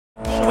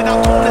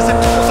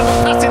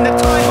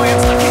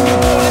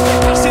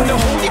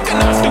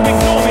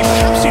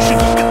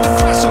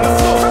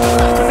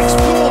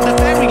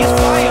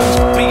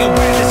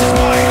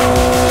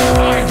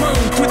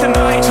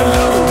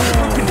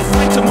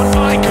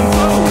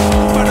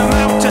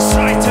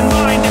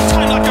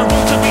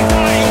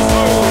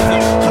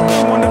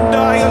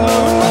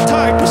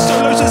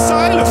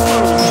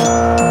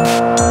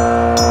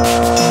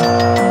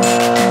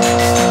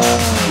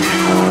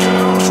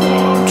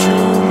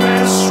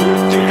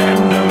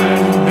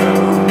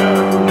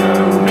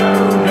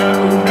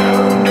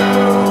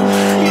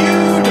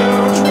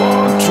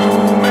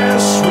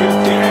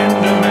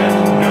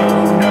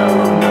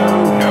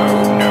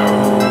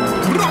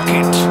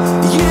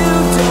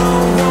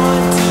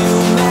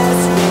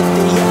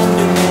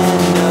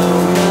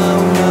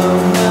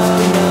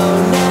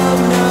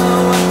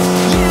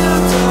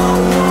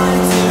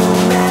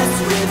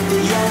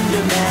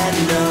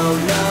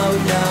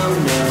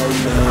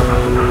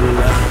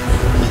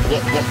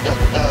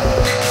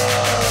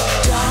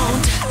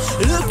Don't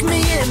look me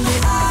in the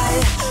eye.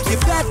 You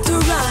better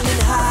run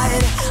and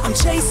hide. I'm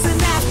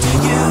chasing after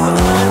you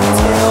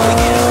until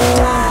you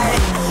die.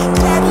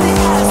 Deadly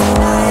as a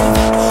knife,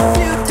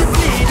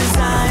 beautifully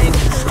designed.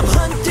 I'm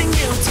hunting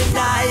you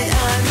tonight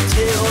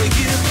until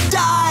you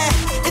die.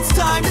 It's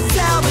time to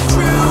tell the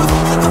truth.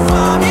 A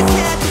bomb you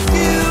can't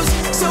defuse,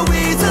 so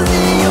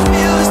easily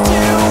amused to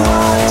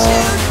watch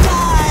you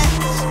die.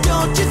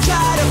 Don't you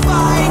try to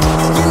fight.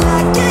 You're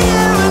lucky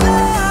you're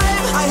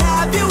alive. I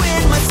have you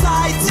in my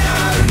sights.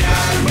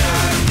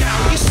 No.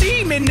 You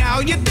see me now,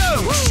 you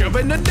don't.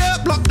 Shoving the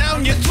dirt block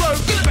down your throat.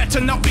 You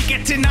better not be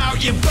getting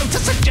out your boat. I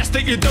suggest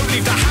that you don't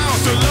leave the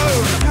house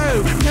alone.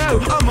 No,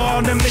 I'm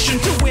on a mission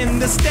to win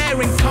the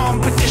staring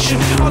competition.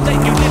 I'll let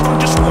you live on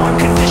just one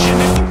condition.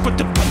 If you put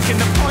the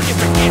pumpkin upon your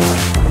forget.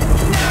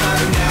 No.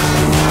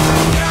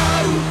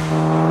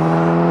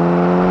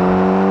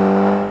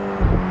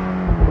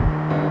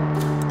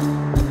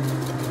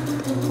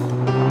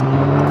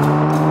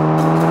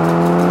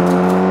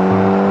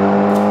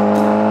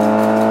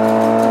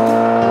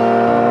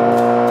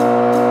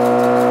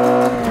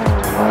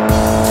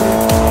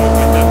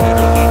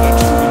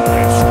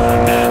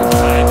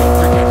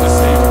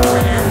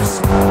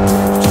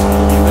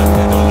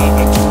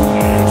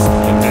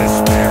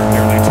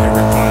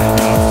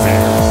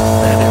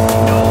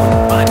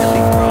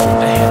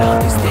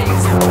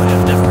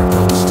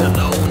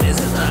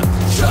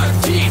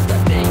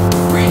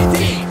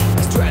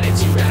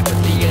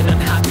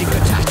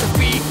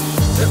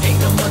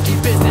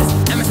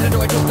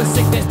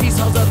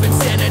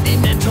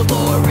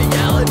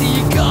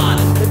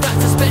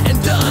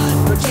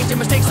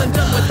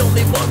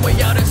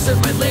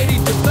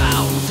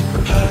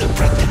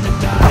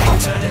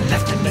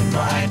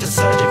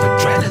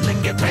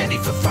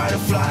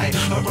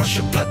 Rush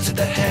your blood to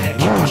the head,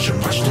 keep pushing,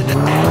 rush to the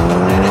end.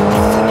 Don't let it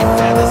ruffle your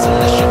feathers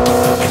unless you're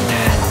fucking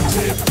that.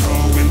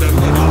 Tiptoe in the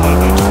middle of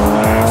the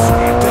tulips,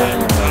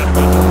 sweating blood,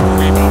 but don't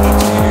worry about the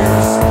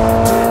tears.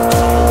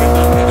 Tiptoe in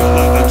the middle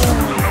of the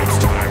tulips,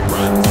 time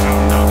runs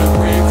out, now the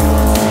grave your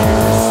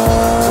fears.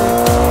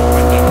 Tiptoe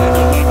in the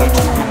middle of the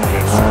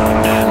tulips,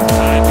 run and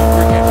hide, don't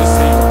forget to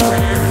say your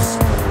prayers.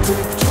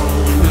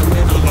 Tiptoe in the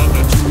middle of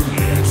the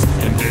tulips,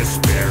 in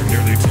despair,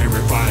 nearly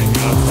terrifying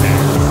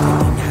affairs.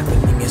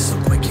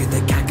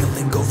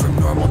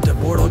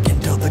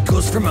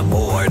 From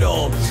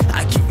immortal,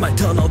 I keep my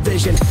tunnel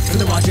vision from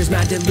the watcher's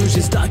mad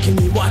delusion, stalking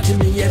me, watching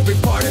me, every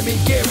part of me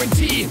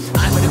guarantee.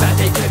 I'm in a bad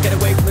day, couldn't get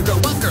away from the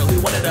grow-up girl who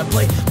wanted to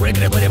play. We're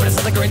gonna play it, but it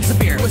sounds like a rain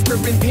disappear.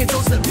 Whispering pain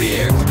so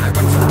severe, I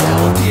run for the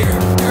battle deer.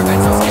 Your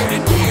events so scared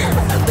and near.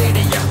 A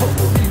lady, your hope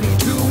will lead me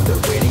to the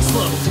waiting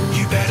slope.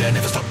 You better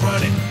never stop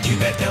running. You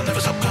bet they'll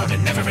never stop coming.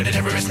 Never in a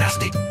terrorist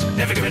nasty.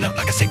 Never giving up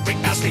like a sick brick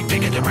athlete.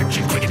 Pick a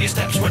direction, quicken your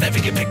steps. Whatever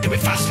you pick, do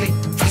it fastly.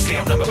 Fastly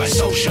outnumbered by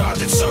soul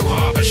shards. It's so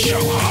hard, but show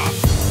hard.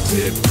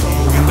 Tiptoe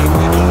in the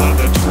middle of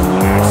the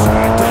tulips,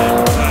 right there.